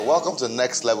Welcome to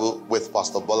Next Level with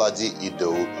Pastor Bolaji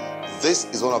Ido. This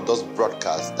is one of those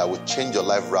broadcasts that will change your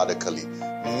life radically.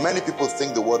 Many people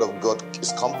think the Word of God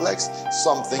is complex.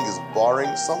 Some think it's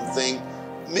boring. Some think,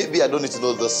 maybe I don't need to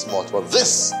know this much. But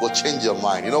this will change your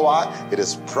mind. You know why? It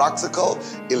is practical,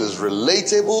 it is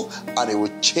relatable, and it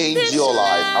will change your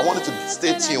life. I want you to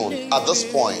stay tuned. At this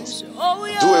point, do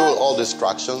away with all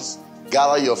distractions.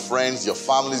 Gather your friends, your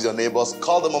families, your neighbors.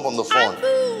 Call them up on the phone.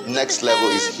 Next Level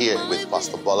is here with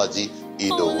Pastor Bolaji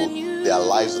Ido. Their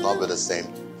lives will not be the same.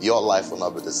 Your life will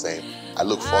not be the same. I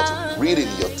look forward to reading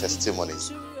your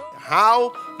testimonies.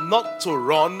 How not to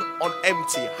run on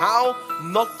empty. How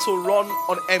not to run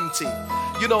on empty.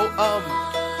 You know,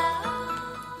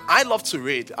 I love to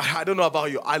read. I don't know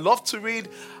about you. I love to read.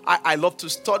 I love to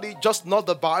study, just not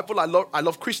the Bible. I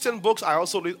love Christian books. I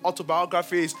also read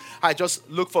autobiographies. I just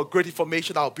look for great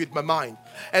information that will build my mind.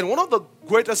 And one of the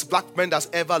greatest black men that's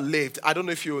ever lived, I don't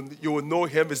know if you will know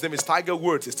him. His name is Tiger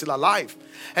Woods. He's still alive.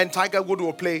 And Tiger Woods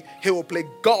will play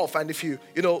golf. And if you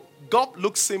know, golf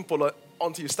looks simple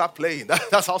until you start playing.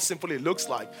 That's how simple it looks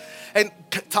like. And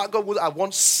Tiger Woods, I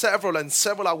won several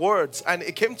awards. And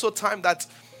it came to a time that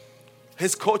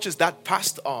his coach's dad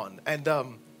passed on, and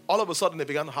all of a sudden they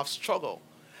began to have struggle,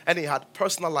 and he had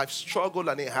personal life struggle,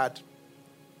 and he had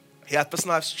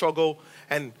personal life struggle,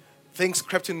 and things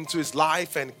crept into his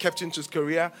life and kept into his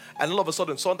career, and all of a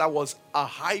sudden someone that was a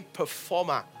high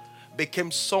performer became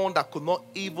someone that could not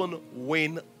even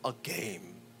win a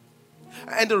game.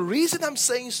 And the reason I'm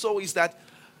saying so is that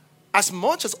as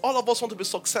much as all of us want to be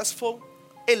successful,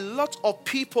 a lot of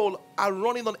people are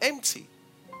running on empty.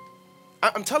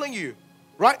 I'm telling you,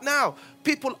 right now,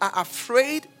 people are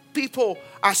afraid, people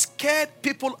are scared,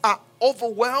 people are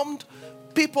overwhelmed,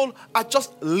 people are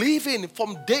just living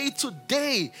from day to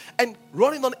day and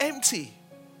running on empty.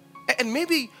 And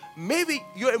maybe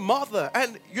you're a mother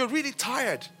and you're really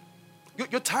tired.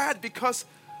 You're tired because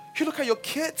you look at your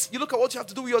kids, you look at what you have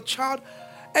to do with your child,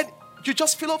 and you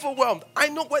just feel overwhelmed. I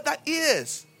know where that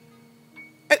is.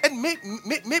 And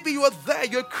maybe you are there,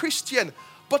 you're a Christian,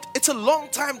 but it's a long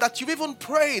time that you've even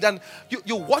prayed and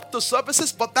you watch the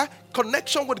services, but that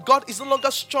connection with God is no longer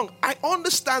strong. I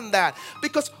understand that,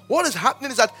 because what is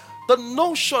happening is that the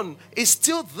notion is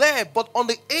still there, but on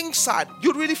the inside,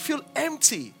 you really feel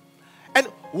empty. And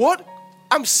what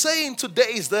I'm saying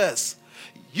today is this: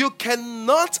 you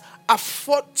cannot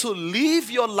afford to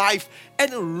live your life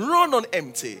and run on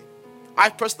empty. I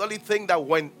personally think that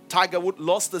when Tiger Woods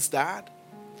lost his dad,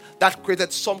 that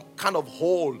created some kind of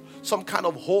hole,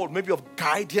 maybe of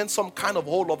guidance, some kind of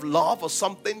hole of love or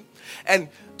something. And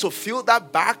to fill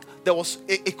that back,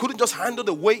 it couldn't just handle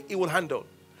the way it would handle.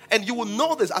 And you will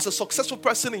know this as a successful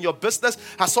person in your business,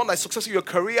 as someone that's successful in your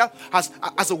career,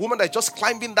 as a woman that's just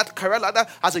climbing that career ladder,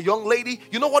 as a young lady.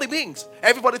 You know what it means.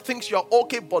 Everybody thinks you're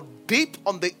okay, but deep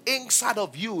on the inside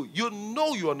of you, you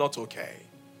know you are not okay.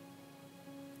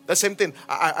 The same thing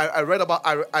I read about.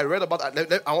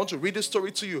 I want to read this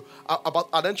story to you about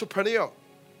an entrepreneur,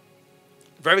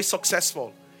 very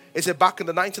successful. He said back in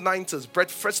the 1990s,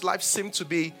 Brett Fred's life seemed to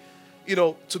be in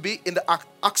the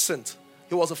accent.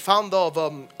 He was a founder of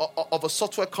a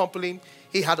software company.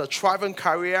 He had a thriving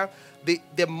career.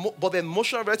 But the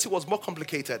emotional reality was more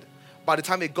complicated. By the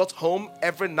time he got home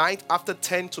every night after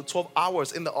 10 to 12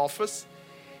 hours in the office,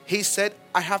 he said,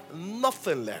 "I have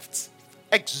nothing left,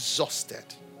 exhausted."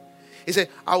 He said,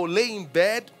 "I will lay in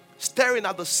bed staring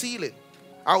at the ceiling.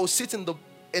 I will sit in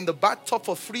the bathtub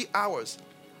for 3 hours.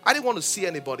 I didn't want to see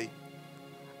anybody."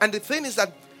 And the thing is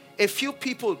that a few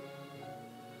people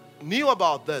knew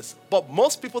about this, but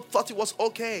most people thought it was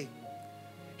okay.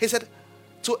 He said,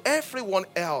 "To everyone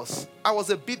else, I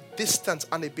was a bit distant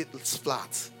and a bit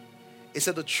flat." He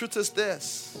said, "The truth is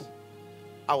this: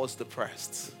 I was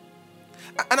depressed."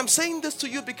 And I'm saying this to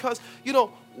you because,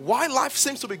 why life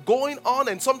seems to be going on,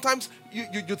 and sometimes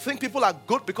you think people are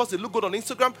good because they look good on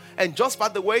Instagram, and just by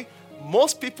the way,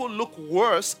 most people look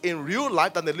worse in real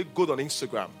life than they look good on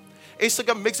Instagram.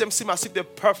 Instagram makes them seem as if they're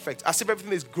perfect, as if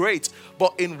everything is great,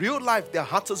 but in real life, their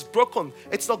heart is broken.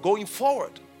 It's not going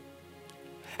forward.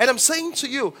 And I'm saying to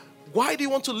you, why do you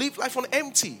want to live life on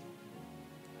empty?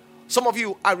 Some of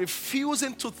you are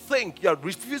refusing to think. You are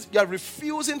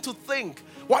refusing to think.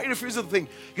 Why are you refusing to think?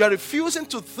 You are refusing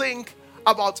to think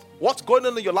about what's going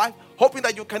on in your life, hoping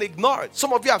that you can ignore it.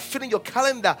 Some of you are filling your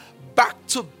calendar back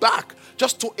to back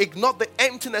just to ignore the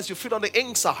emptiness you feel on the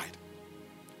inside.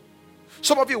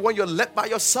 Some of you, when you're left by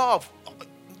yourself,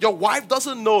 your wife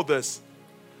doesn't know this.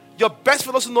 Your best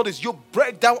friend doesn't know this. You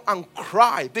break down and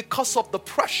cry because of the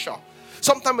pressure.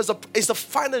 Sometimes it's the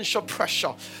financial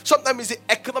pressure. Sometimes it's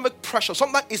the economic pressure.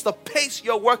 Sometimes it's the pace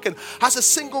you're working. As a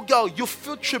single girl, you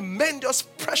feel tremendous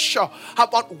pressure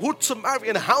about who to marry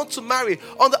and how to marry.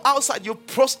 On the outside, you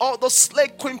post all those slay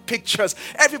queen pictures.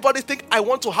 Everybody think, I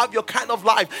want to have your kind of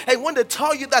life. And when they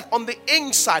tell you that, on the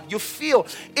inside, you feel,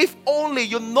 if only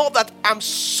you know that I'm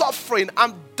suffering,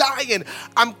 I'm dying,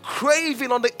 I'm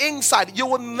craving on the inside, you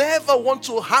will never want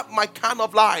to have my kind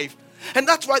of life. And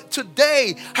that's why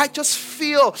today, I just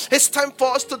feel it's time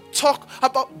for us to talk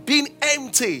about being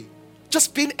empty.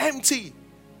 Just being empty.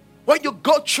 When you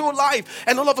go through life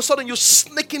and all of a sudden you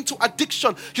sneak into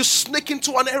addiction, you sneak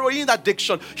into an heroin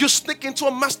addiction, you sneak into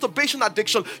a masturbation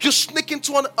addiction, you sneak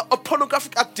into a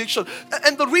pornographic addiction.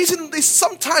 And the reason is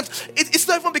sometimes it's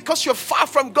not even because you're far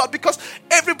from God, because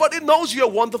everybody knows you're a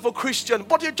wonderful Christian,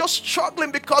 but you're just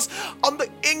struggling because on the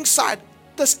inside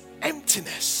there's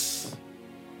emptiness.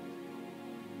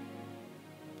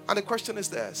 And the question is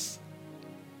this.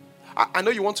 I know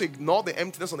you want to ignore the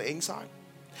emptiness on the inside.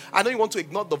 I know you want to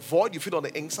ignore the void you feel on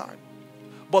the inside.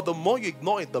 But the more you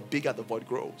ignore it, the bigger the void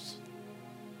grows.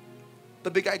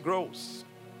 The bigger it grows.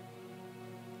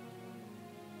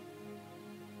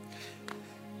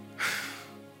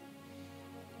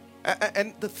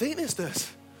 And the thing is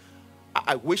this.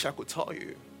 I wish I could tell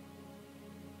you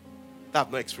that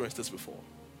I've not experienced this before.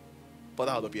 But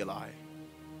that would be a lie.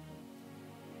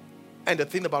 And the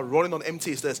thing about running on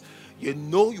empty is this. You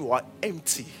know you are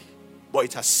empty, but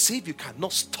it's as if you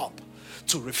cannot stop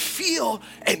to refill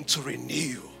and to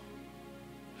renew.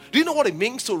 Do you know what it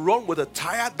means to run with a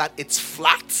tire that it's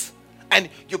flat? And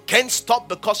you can't stop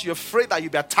because you're afraid that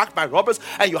you'll be attacked by robbers,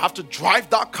 and you have to drive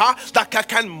that car. That car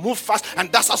can't move fast, and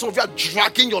that's how some of you are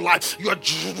dragging your life. You're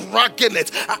dragging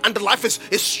it, and the life is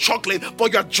struggling,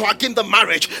 but you're dragging the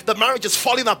marriage. The marriage is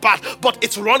falling apart, but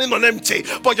it's running on empty.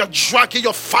 But you're dragging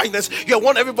your finance. You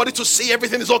want everybody to see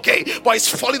everything is okay, but it's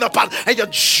falling apart, and you're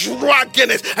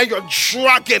dragging it, and you're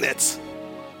dragging it.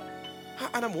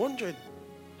 And I'm wondering,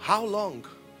 how long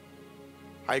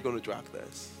are you going to drag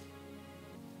this?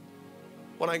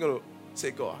 When are you going to say,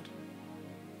 God?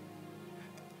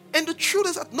 And the truth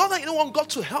is that not that you don't want God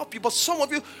to help you, but some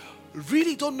of you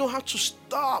really don't know how to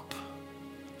stop.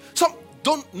 Some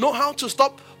don't know how to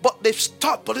stop, but they've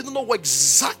stopped, but they don't know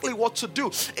exactly what to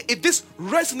do. If this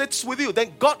resonates with you,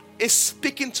 then God is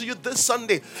speaking to you this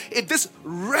Sunday. If this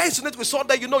resonates with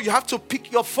someone, you know you have to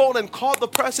pick your phone and call the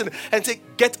person and say,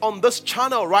 get on this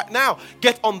channel right now.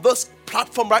 Get on this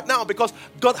platform right now, because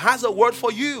God has a word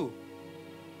for you.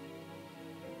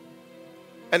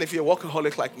 And if you're a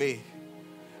workaholic like me,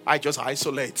 I just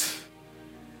isolate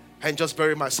and just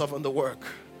bury myself in the work,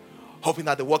 hoping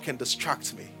that the work can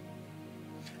distract me.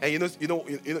 And you know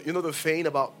the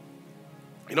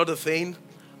thing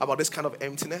about this kind of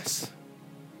emptiness?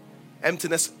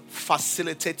 Emptiness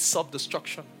facilitates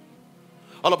self-destruction.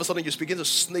 All of a sudden, you begin to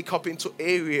sneak up into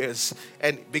areas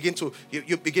and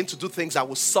you begin to do things that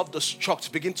will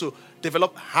self-destruct. Begin to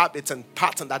develop habits and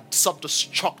patterns that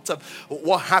self-destruct.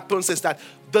 What happens is that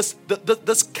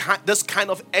this kind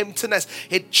of emptiness,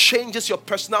 it changes your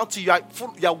personality.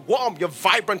 You're warm, you're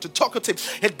vibrant, you're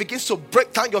talkative. It begins to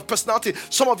break down your personality.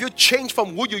 Some of you change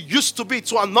from who you used to be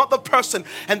to another person,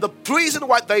 and the reason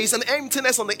why there is an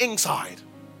emptiness on the inside.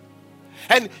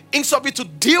 And instead of you to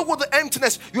deal with the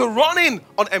emptiness, you're running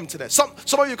on emptiness.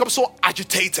 Some of you become so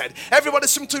agitated. Everybody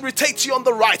seems to irritate you on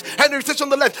the right and irritate you on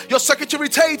the left. Your secretary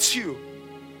irritates you.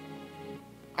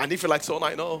 And if you're like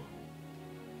someone I know,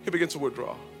 you begin to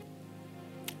withdraw.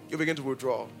 You begin to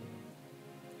withdraw.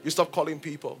 You stop calling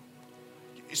people.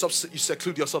 You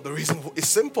seclude yourself. The reason is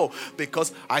simple,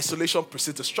 because isolation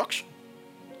precedes destruction.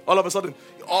 All of a sudden,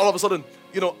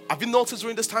 have you noticed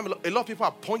during this time, a lot of people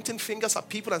are pointing fingers at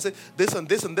people and say this and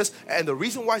this and this. And the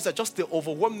reason why is that just the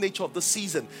overwhelmed nature of the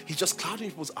season is just clouding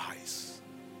people's eyes.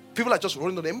 People are just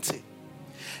running on empty.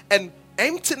 And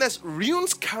emptiness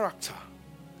ruins character.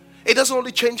 It doesn't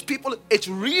only change people, it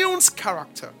ruins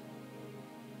character.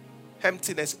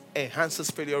 Emptiness enhances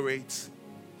failure rates.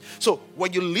 So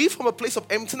when you live from a place of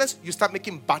emptiness, you start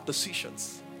making bad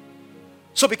decisions.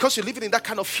 So because you're living in that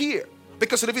kind of fear,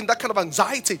 because you live in that kind of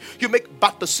anxiety, you make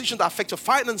bad decisions that affect your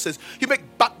finances. You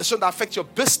make bad decisions that affect your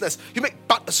business. You make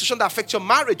bad decisions that affect your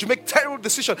marriage. You make terrible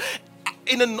decisions.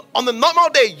 On a normal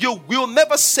day, you will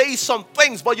never say some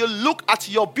things, but you look at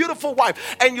your beautiful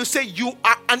wife and you say, you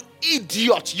are an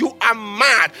idiot. You are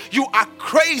mad. You are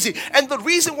crazy. And the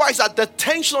reason why is that the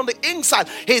tension on the inside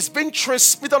has been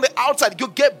transmitted on the outside. You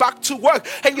get back to work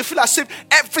and you feel as if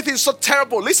everything is so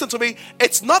terrible. Listen to me.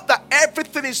 It's not that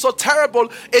everything is so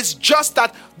terrible. It's just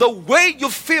that the way you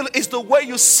feel is the way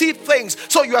you see things.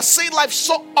 So you are seeing life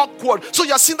so awkward. So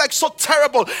you are seeing life so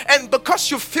terrible. And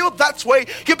because you feel that way,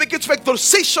 you begin to make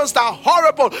decisions that are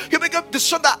horrible. You make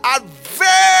decisions that are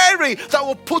that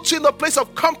will put you in a place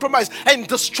of compromise and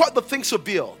destroy the things you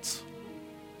built.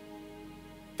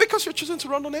 Because you're choosing to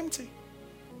run on empty.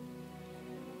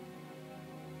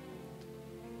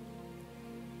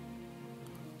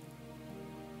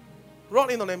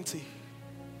 Running on empty.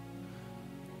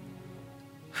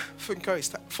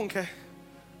 Funke,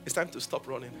 it's time to stop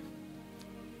running.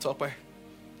 Tope,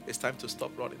 it's time to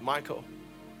stop running. Michael,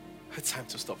 it's time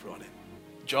to stop running.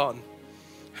 John,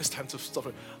 it's time to stop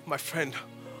running. My friend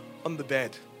on the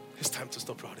bed, it's time to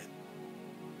stop running.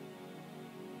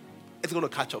 It's going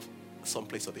to catch up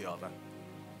someplace or the other.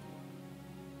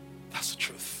 That's the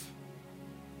truth.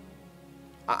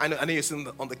 I know you're sitting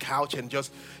on the couch and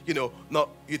just, you're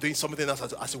doing something else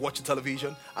as you're watching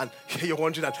television and you're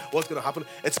wondering that what's going to happen.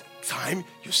 It's time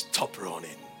you stop running.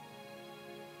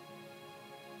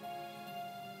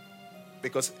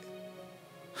 Because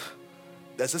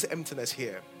there's this emptiness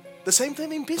here. The same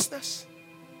thing in business.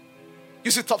 You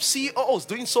see top CEOs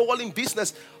doing so well in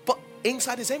business, but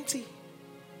inside is empty.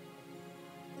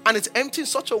 And it's empty in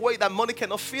such a way that money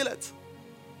cannot feel it.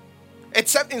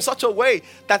 It's empty in such a way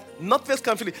that nothing else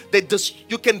can feel it.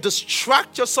 You can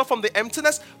distract yourself from the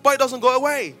emptiness, but it doesn't go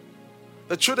away.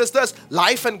 The truth is this,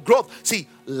 life and growth. See,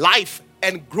 life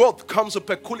and growth comes with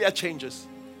peculiar changes.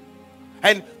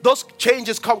 And those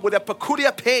changes come with their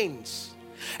peculiar pains.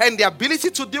 And the ability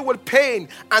to deal with pain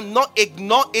and not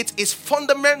ignore it is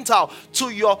fundamental to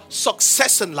your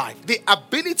success in life. The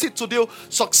ability to deal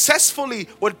successfully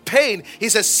with pain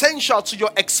is essential to your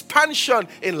expansion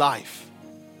in life.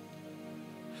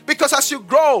 Because as you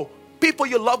grow, people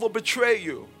you love will betray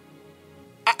you.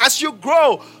 As you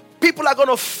grow, people are going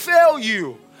to fail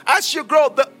you. As you grow,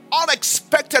 the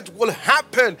unexpected will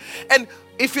happen. And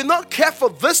if you're not careful,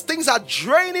 these things are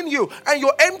draining you and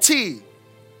you're empty.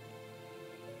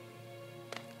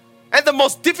 And the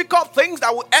most difficult things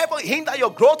that will ever hinder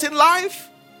your growth in life,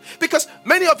 because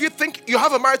many of you think you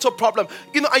have a marital problem,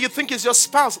 and you think it's your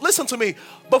spouse. Listen to me.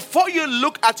 Before you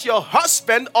look at your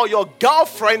husband or your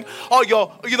girlfriend or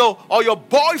your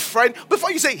boyfriend,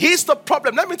 before you say he's the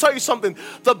problem, let me tell you something.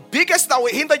 The biggest that will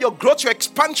hinder your growth, your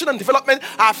expansion and development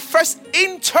are first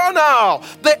internal.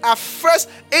 They are first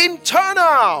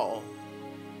internal.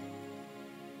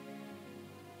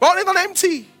 Running on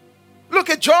empty. Look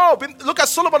at Job. Look at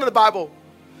Solomon in the Bible.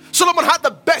 Solomon had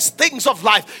the best things of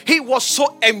life. He was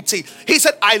so empty. He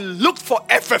said, I looked for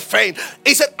everything.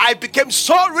 He said, I became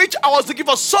so rich. I was looking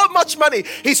for so much money.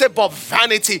 He said, but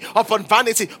vanity upon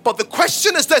vanity. But the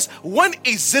question is this, when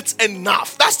is it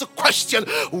enough? That's the question.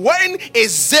 When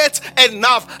is it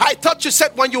enough? I thought you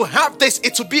said when you have this,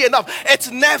 it will be enough.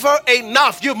 It's never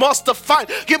enough. You must define.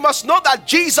 You must know that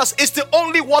Jesus is the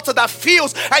only water that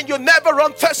fills and you never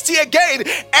run thirsty again.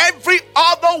 Every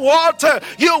other water,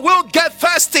 you will get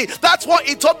thirsty. That's what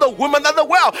he told the woman at the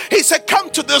well. He said,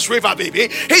 come to this river, baby.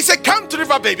 He said, come to the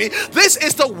river, baby. This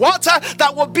is the water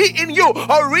that will be in you.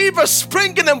 A river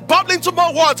springing and bubbling to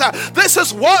more water. This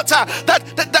is water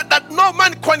that no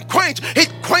man can quench.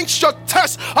 It quenches your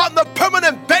thirst on a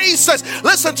permanent basis.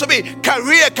 Listen to me.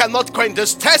 Career cannot quench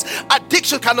this thirst.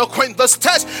 Addiction cannot quench this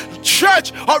thirst.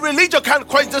 Church or religion can't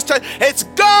quench this thirst. It's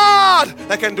God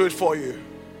that can do it for you.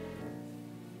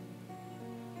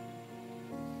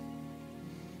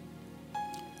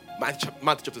 Matthew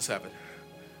chapter 7.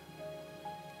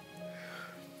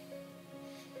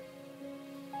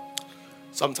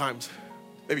 Sometimes,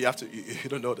 maybe you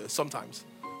don't know this. Sometimes,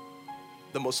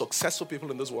 the most successful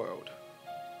people in this world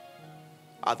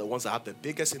are the ones that have the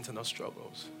biggest internal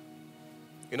struggles.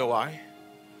 You know why?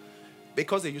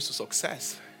 Because they're used to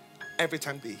success. Every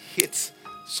time they hit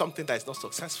something that is not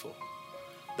successful,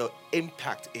 the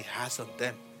impact it has on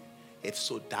them, it's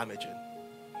so damaging.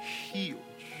 Huge.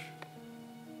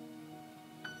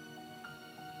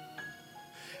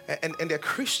 And they're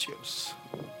Christians.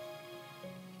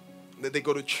 They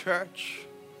go to church.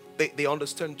 They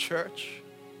understand church.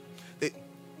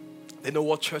 They know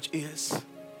what church is.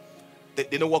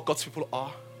 They know what God's people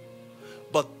are.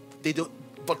 But they don't.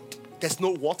 But there's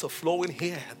no water flowing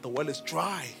here. The well is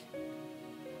dry.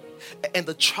 And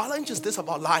the challenge is this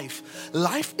about life.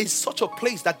 Life is such a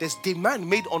place that there's demand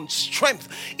made on strength,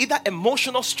 either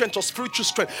emotional strength or spiritual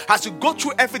strength. As you go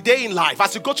through every day in life,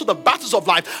 as you go through the battles of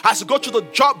life, as you go through the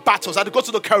job battles, as you go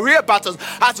through the career battles,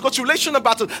 as you go through relational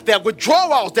battles, there are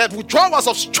withdrawals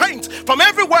of strength from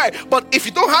everywhere. But if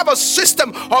you don't have a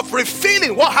system of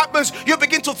refilling, what happens? You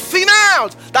begin to thin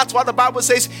out. That's why the Bible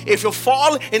says, if you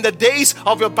fall in the days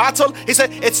of your battle, he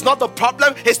said, it's not the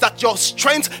problem, it's that your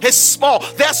strength is small.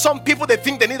 There are some people, they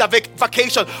think they need a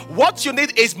vacation. What you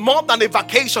need is more than a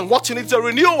vacation. What you need is a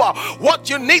renewal. What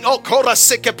you need,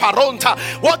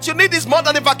 what you need is more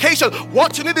than a vacation.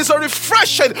 What you need is a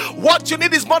refreshing. What you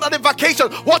need is more than a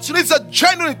vacation. What you need is a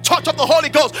genuine touch of the Holy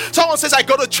Ghost. Someone says, I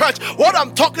go to church. What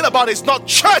I'm talking about is not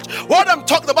church. What I'm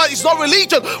talking about is not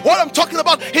religion. What I'm talking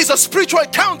about is a spiritual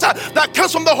encounter that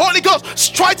comes from the Holy Ghost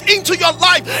straight into your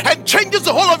life and changes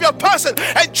the whole of your person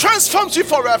and transforms you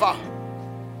forever.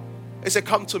 He said,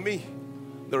 come to me,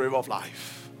 the river of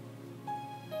life.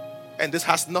 And this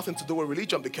has nothing to do with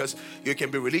religion, because you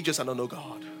can be religious and not know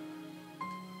God.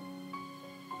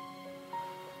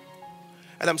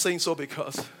 And I'm saying so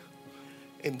because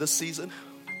in this season,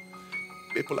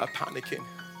 people are panicking.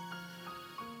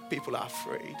 People are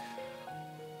afraid.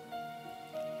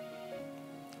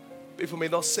 People may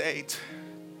not say it,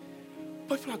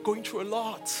 but people are going through a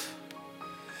lot.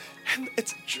 And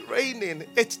it's draining.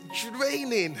 It's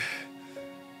draining.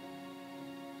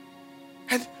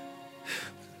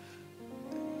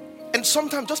 And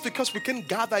sometimes, just because we can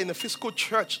gather in a physical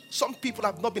church, some people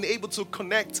have not been able to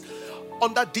connect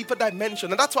on that deeper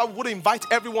dimension. And that's why I would invite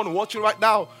everyone watching right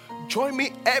now, join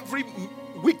me every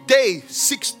weekday,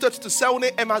 6:30 to 7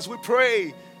 a.m. as we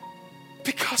pray.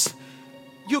 Because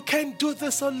you can't do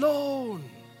this alone.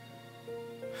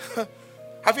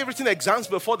 Have you ever written exams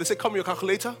before? They say, come with your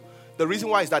calculator. The reason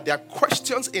why is that there are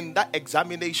questions in that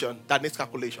examination that needs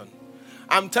calculation.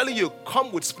 I'm telling you,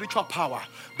 come with spiritual power,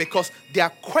 because there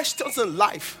are questions in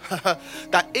life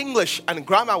that English and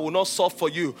grammar will not solve for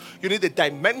you. You need a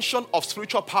dimension of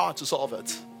spiritual power to solve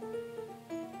it.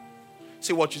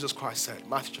 See what Jesus Christ said,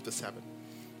 Matthew chapter 7.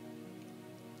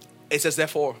 It says,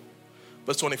 therefore,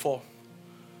 verse 24,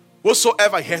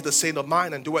 whosoever hears the saying of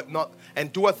mine and doeth not,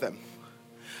 and doeth them,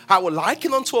 I will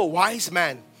liken unto a wise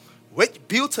man which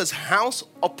built his house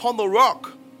upon the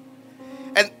rock.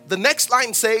 And the next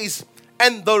line says,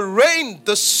 and the rain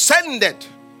descended,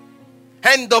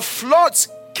 and the floods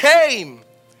came,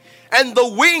 and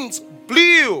the winds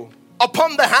blew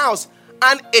upon the house,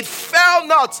 and it fell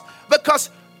not,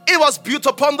 because it was built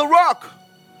upon the rock.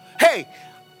 Hey,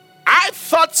 I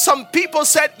thought some people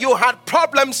said you had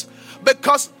problems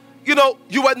because,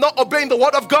 you were not obeying the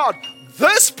word of God.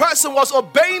 This person was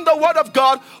obeying the word of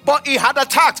God, but he had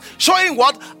attacks. Showing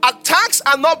what? Attacks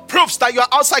are not proofs that you are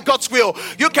outside God's will.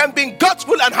 You can be in God's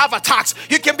will and have attacks.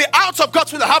 You can be out of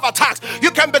God's will and have attacks.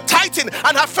 You can be tithing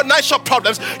and have financial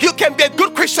problems. You can be a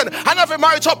good Christian and have a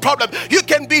marital problem. You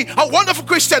can be a wonderful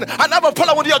Christian and have a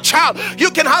problem with your child.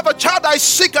 You can have a child that is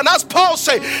sick, and as Paul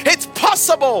said, it's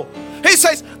possible. He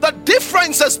says the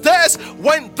difference is this: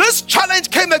 when this challenge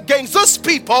came against those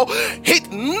people,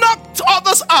 it knocked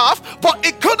others off, but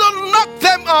it couldn't knock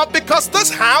them off because this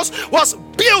house was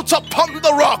built upon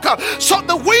the rock. So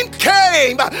the wind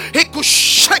came, it could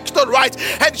shake to the right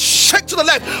and shake to the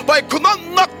left, but it could not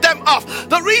knock them off.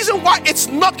 The reason why it's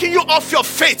knocking you off your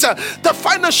feet, the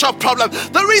financial problem,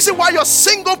 the reason why your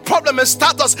single problem is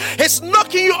status, it's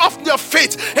knocking you off your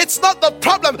feet. It's not the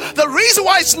problem. The reason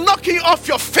why it's knocking you off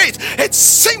your feet, it's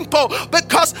simple,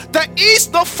 because there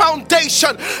is no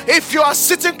foundation. If you are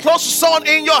sitting close to someone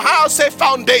in your house, say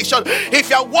foundation. If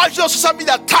you are watching on social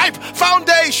media, type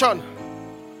foundation.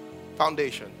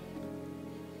 Foundation.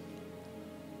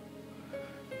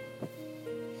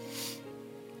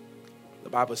 The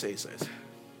Bible says this.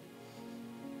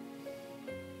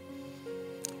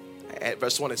 At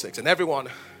verse 26, and everyone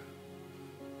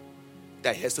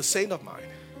that hears the saying of mine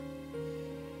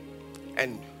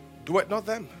and doeth not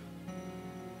them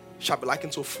shall be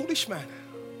likened to a foolish man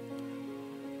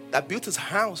that built his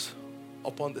house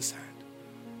upon the sand.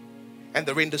 And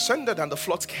the rain descended, and the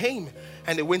floods came,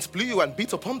 and the winds blew and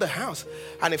beat upon the house,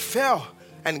 and it fell,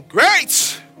 and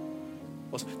great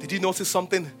was. Did you notice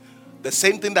something? The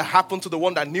same thing that happened to the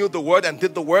one that knew the word and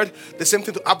did the word, the same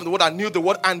thing happened to the one that knew the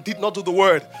word and did not do the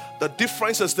word. The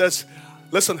difference is this.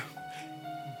 Listen,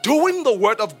 doing the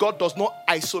word of God does not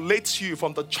isolate you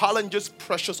from the challenges,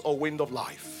 pressures, or wind of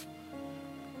life.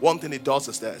 One thing it does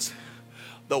is this: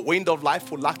 the wind of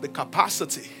life will lack the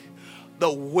capacity.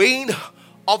 The wind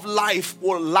of life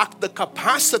will lack the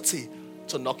capacity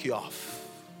to knock you off.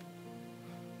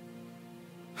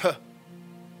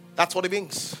 That's what it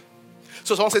means.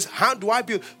 So someone says, how do I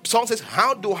build? Someone says,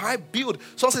 how do I build?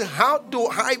 Someone says, how do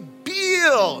I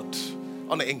build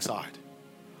on the inside?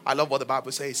 I love what the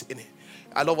Bible says in it.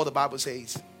 I love what the Bible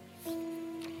says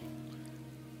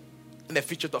in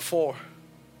Ephesians 4.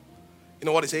 You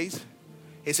know what it says?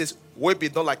 It says, we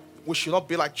should not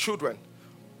be like children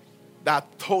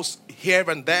that toss here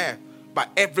and there by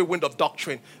every wind of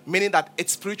doctrine. Meaning that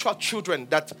it's spiritual children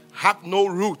that have no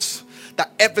roots,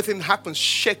 that everything happens,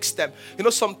 shakes them. You know,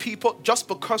 some people, just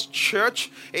because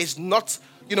church is not,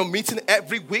 meeting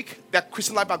every week, their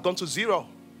Christian life has gone to zero.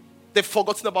 They've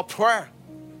forgotten about prayer.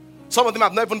 Some of them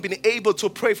have not even been able to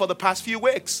pray for the past few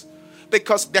weeks,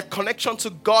 because their connection to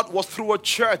God was through a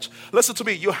church. Listen to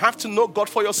me, you have to know God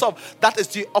for yourself. That is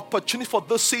the opportunity for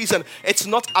this season. It's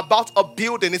not about a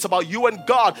building, it's about you and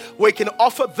God. We can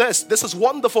offer this is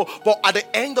wonderful, but at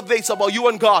the end of the day, it's about you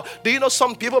and God. Do you know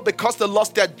some people, because they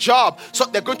lost their job, so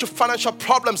they're going through financial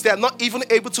problems, they're not even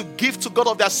able to give to God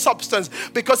of their substance,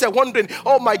 because they're wondering,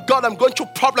 oh my God, I'm going through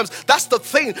problems. That's the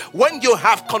thing. When you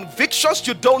have convictions,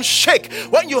 you don't shake.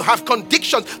 When you have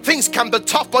convictions, things can be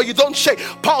tough, but you don't shake.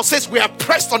 Paul says, we are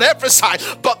pressed on every side,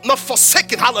 but not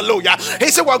forsaken. Hallelujah. He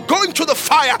said, we're going through the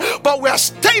fire, but we are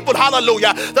stable.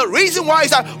 Hallelujah. The reason why is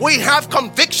that we have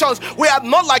convictions. We are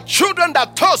not like children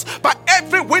that tossed by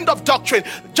every wind of doctrine.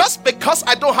 Just because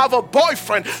I don't have a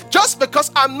boyfriend, just because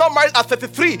I'm not married at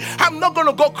 33, I'm not going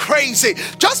to go crazy.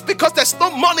 Just because there's no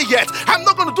money yet, I'm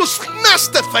not going to do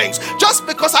nasty things. Just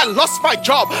because I lost my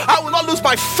job, I will not lose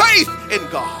my faith in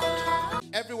God.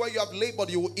 Everywhere you have labored,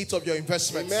 you will eat of your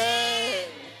investments. Amen.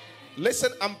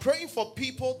 Listen, I'm praying for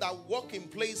people that work in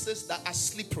places that are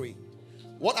slippery.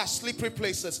 What are slippery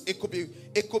places? It could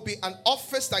be an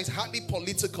office that is hardly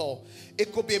political.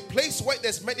 It could be a place where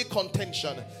there's many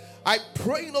contention. I'm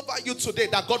praying over you today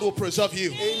that God will preserve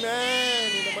you.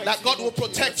 Amen. That God will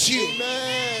protect you.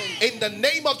 Amen. In the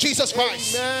name of Jesus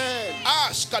Christ. Amen.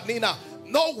 Ask Kanina.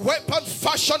 No weapon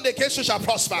fashioned against you shall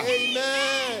prosper.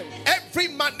 Amen. Every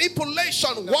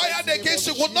manipulation wired against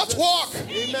you will not work.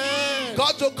 Amen.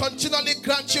 God will continually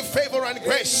grant you favor and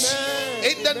grace.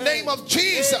 Amen. In the name of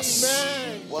Jesus.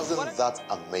 Amen. Wasn't that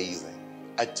amazing?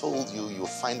 I told you, you'll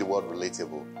find the word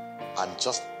relatable and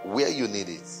just where you need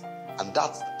it. And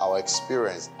that's our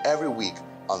experience every week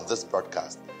on this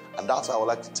broadcast. And that's why I would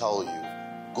like to tell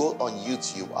you, go on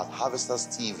YouTube at Harvesters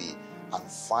TV and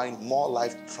find more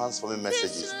life-transforming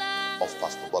messages of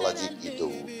Pastor Bolaji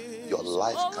Idowu. Your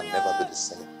life can never be the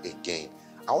same again.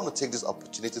 I want to take this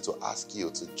opportunity to ask you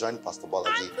to join Pastor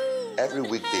Bolaji every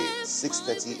weekday,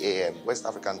 6:30 a.m. West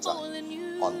African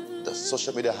time, on the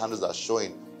social media handles that are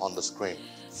showing on the screen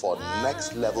for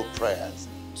next level prayers.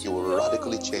 It will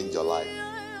radically change your life.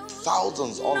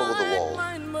 Thousands all over the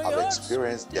world have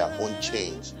experienced their own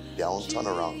change, their own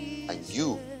turnaround, and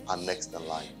you are next in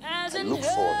line. I look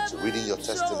forward to reading your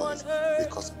testimonies,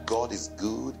 because God is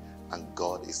good and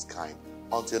God is kind.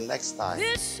 Until next time,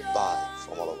 bye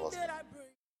from all of us.